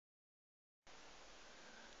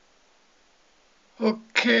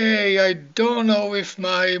Okay, I don't know if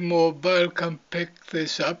my mobile can pick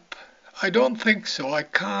this up. I don't think so. I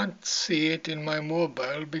can't see it in my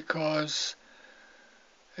mobile because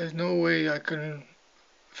there's no way I can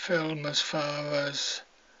film as far as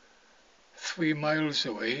 3 miles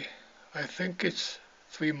away. I think it's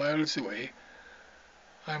 3 miles away.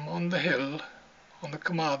 I'm on the hill on the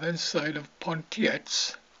Carmarthen side of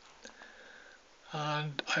Pontiets,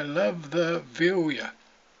 and I love the view here.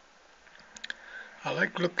 I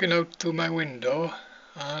like looking out through my window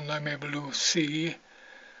and I'm able to see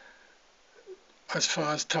as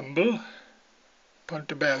far as Tumble,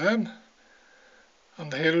 Ponteberem,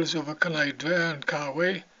 and the hills over Canidre and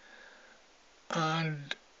Carway,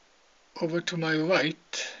 and over to my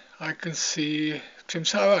right I can see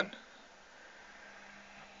Trimsaran,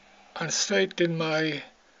 and straight in my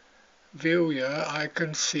view here I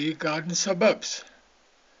can see Garden Suburbs,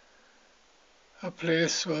 a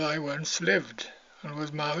place where I once lived and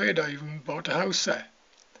was married. I even bought a house there.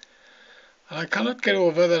 And I cannot get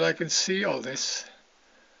over that I can see all this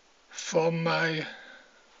from my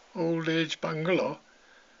old age bungalow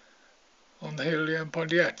on the hill here in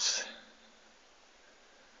Pontiats.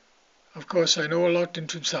 Of course I know a lot in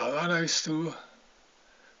Trimsaran. I used to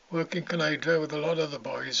work in Canidre with a lot of the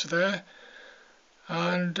boys there,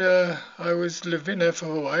 and I was living there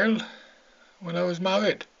for a while when I was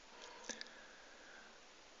married,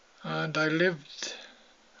 and I lived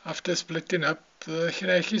after splitting up the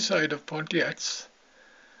Llanelli side of Pontiats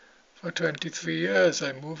for 23 years.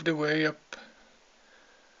 I moved away up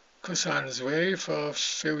Cosan's Way for a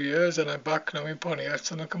few years, and I'm back now in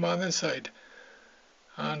Pontiats on the Carmarthen side.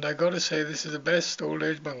 And I got to say, this is the best old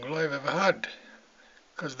age bungalow I've ever had,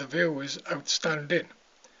 because the view is outstanding.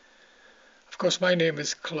 Of course, my name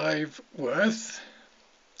is Clive Worth,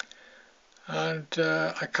 and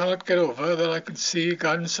I cannot get over that I can see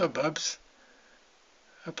Garden Suburbs,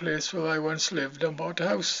 a place where I once lived and bought a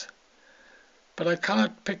house. But I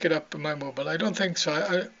cannot pick it up in my mobile. I don't think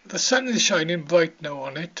so. The sun is shining bright now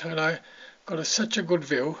on it, and I got such a good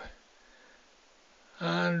view,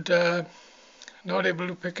 and not able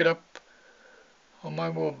to pick it up on my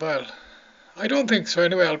mobile. I don't think so.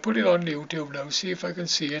 Anyway, I'll put it on YouTube now, see if I can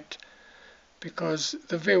see it, because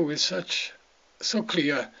the view is so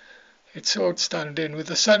clear. It's so outstanding with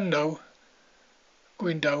the sun now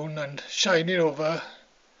going down and shining over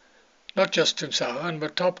not just Trimsaran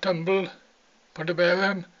but Top Tumble,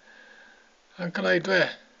 Ponteberem and Canidre.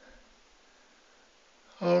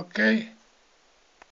 Okay.